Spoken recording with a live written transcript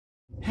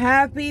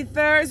Happy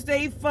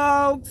Thursday,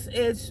 folks.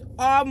 It's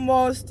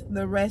almost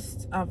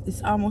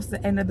the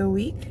end of the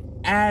week,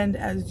 and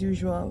as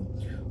usual,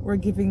 we're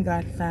giving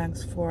God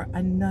thanks for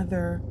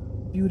another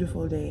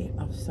beautiful day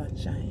of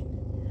sunshine.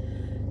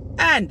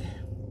 And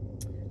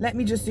let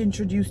me just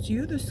introduce to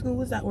you the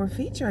schools that were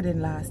featured in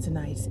last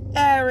night's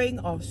airing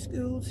of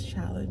Schools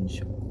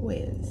Challenge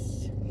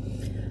quiz.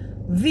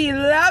 The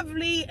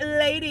lovely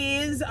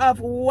ladies of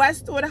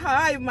Westwood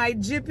High, my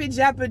Jippy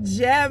Jappa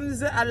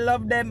gems. I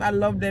love them. I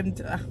love them.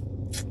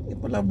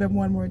 People love them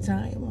one more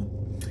time.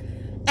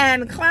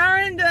 And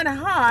Clarendon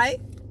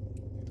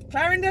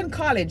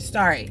College,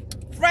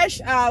 fresh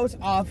out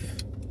of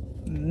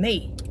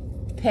May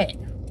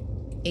Pen,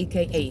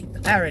 aka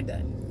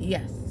Clarendon.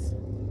 Yes.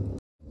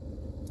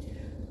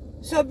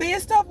 So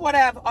based off what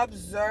I've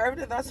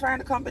observed thus far in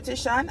the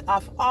competition,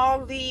 of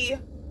all the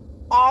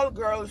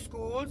all-girls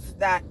schools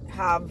that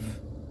have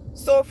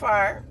so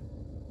far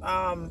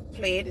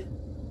played,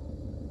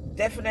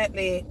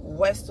 definitely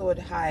Westwood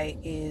High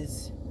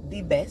is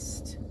the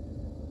best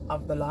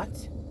of the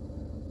lot.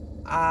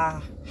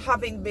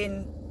 Having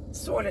been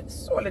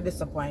sorely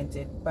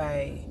disappointed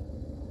by,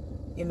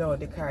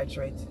 the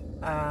carteret.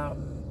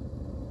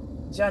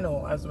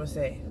 Jano, as we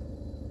say,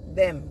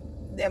 them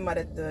are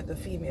the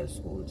female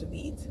school to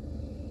beat.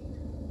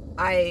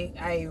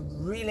 I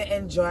really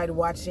enjoyed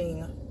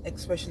watching,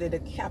 especially the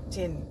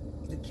captain.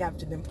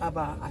 Them have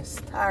a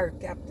star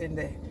captain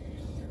there.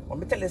 Let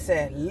me tell you,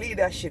 say,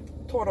 leadership,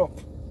 turn up.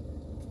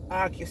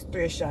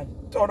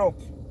 Orchestration, turn up.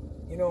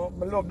 I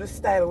love the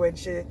style when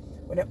they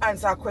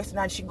answer a question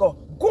and she go,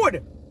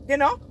 good,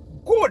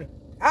 good.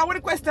 And when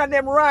the question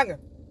them wrong,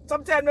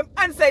 sometimes them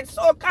answer it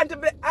so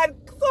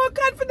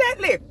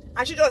confidently,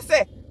 and she just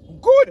say,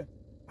 good,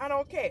 and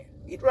okay,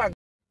 it wrong.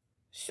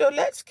 So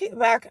let's kick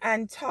back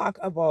and talk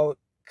about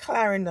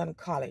Clarendon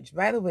College.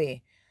 By the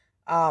way,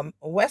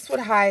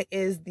 Westwood High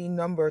is the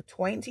number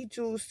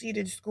 22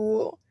 seeded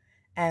school,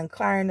 and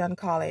Clarendon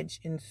College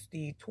is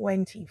the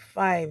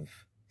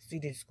 25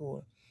 seeded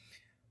school.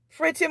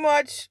 Pretty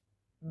much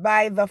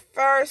by the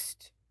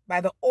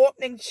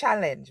opening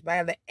challenge,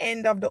 by the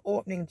end of the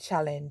opening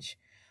challenge,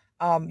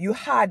 you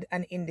had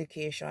an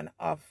indication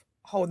of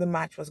how the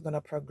match was going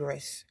to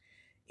progress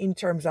in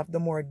terms of the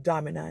more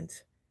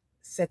dominant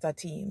set of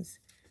teams.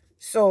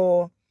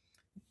 So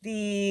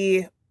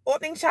the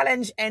opening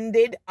challenge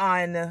ended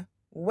on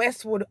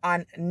Westwood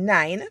on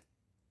 9,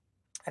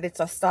 and it's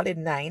a solid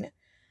 9.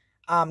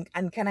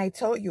 And can I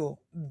tell you,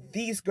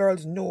 these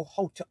girls know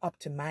how to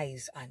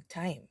optimize on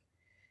time.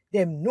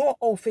 They know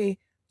how to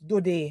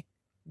do the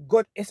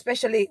good,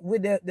 especially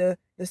with the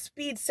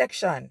speed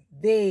section.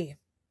 They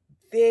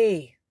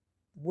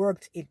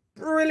worked it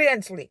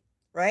brilliantly,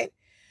 right?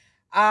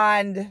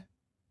 And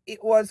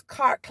it was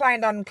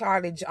Clarendon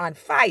College on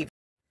 5.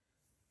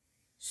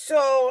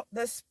 So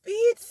the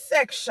speed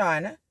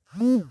section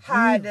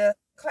had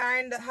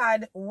Clarendon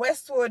had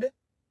Westwood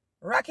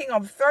racking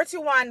up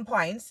 31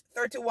 points,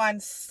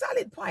 31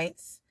 solid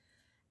points,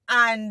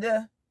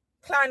 and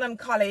Clarendon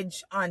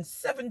College on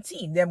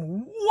 17.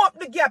 Them whoop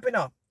the gap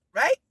enough,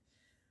 right?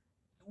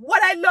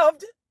 What I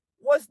loved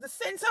was the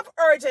sense of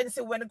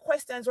urgency when the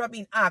questions were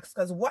being asked,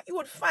 because what you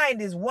would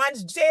find is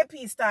once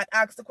JP start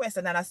ask the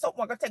question and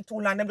something gonna take too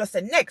long, them just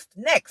say next,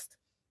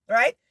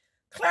 right?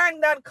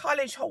 Clarendon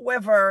College,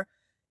 however,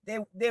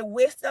 they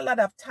waste a lot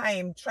of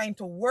time trying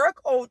to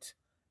work out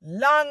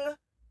long,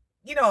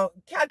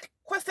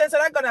 questions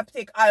that are gonna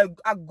take a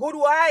good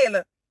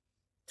while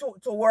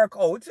to work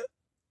out,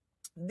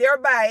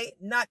 thereby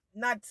not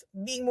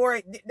being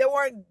they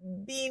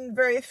weren't being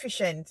very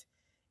efficient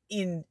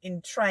in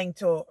trying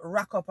to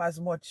rack up as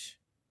much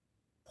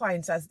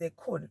points as they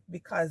could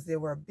because they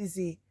were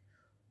busy.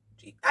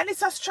 And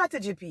it's a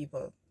strategy,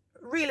 people,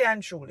 really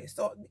and truly.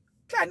 So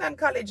Clarendon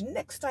College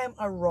next time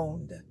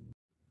around.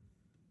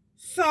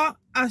 So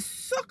as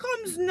so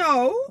comes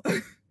now,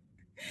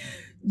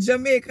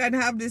 Jamaican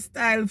have the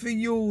style for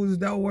use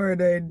the word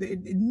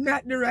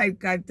not the right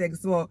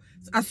context. So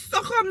as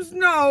so comes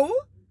now,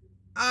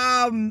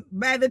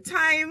 by the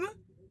time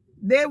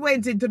they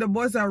went into the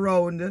buzzer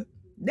round,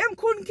 them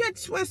couldn't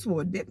catch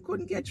Westwood.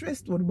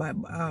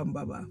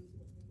 Baba.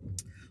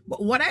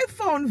 But what I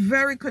found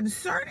very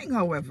concerning,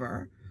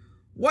 however,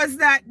 was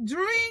that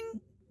during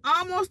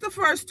almost the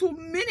first 2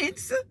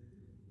 minutes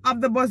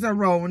of the buzzer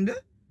round,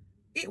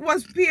 it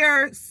was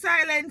pure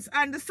silence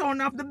and the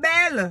sound of the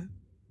bell.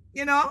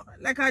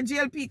 Like a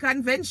GLP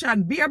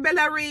convention. Beer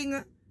bell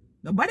ring.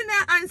 Nobody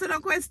now answer the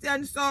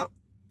question. So,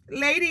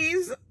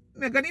 ladies,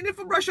 we're going to need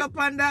to brush up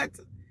on that.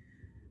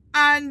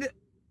 And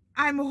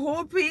I'm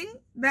hoping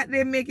that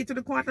they make it to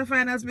the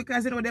quarterfinals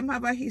because, them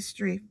have a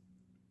history.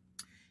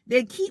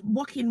 They keep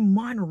bucking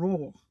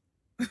Monroe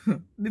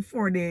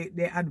before they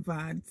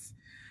advance.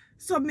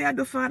 So, may I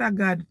do, Father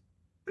God,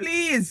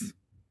 please,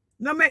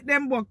 no make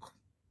them buck.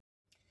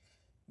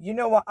 You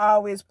know what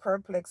always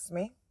perplexes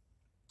me?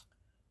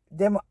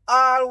 Them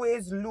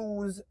always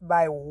lose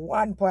by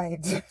 1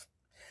 point.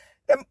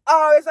 Them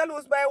always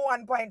lose by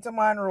 1 point to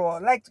Monroe.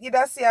 Like, you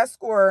just see a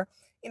score,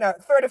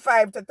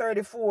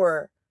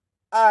 35-34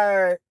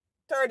 or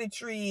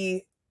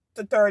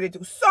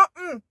 33-32.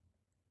 Something.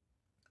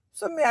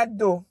 So me I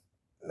do.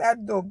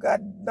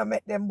 God don't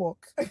make them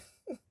book.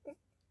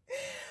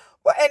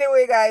 But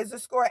anyway, guys, the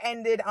score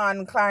ended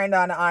on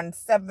Clarendon on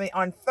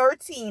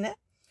 13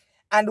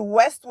 and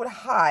Westwood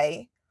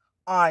High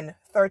on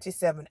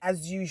 37.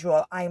 As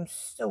usual, I am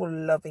so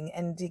loving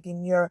and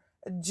digging your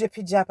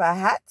Jippy Jappa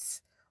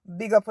hats.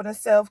 Big up on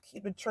yourself.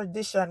 Keep the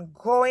tradition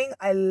going.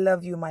 I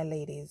love you, my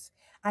ladies.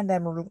 And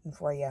I'm rooting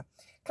for you.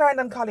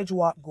 Clarendon College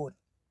walk good.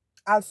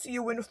 I'll see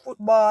you in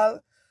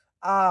football.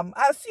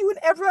 I'll see you in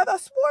every other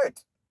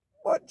sport.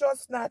 But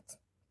just not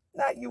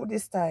you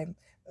this time.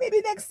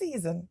 Maybe next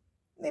season.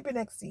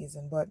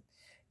 But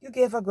you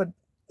gave a good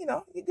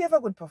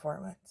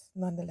performance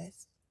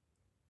nonetheless.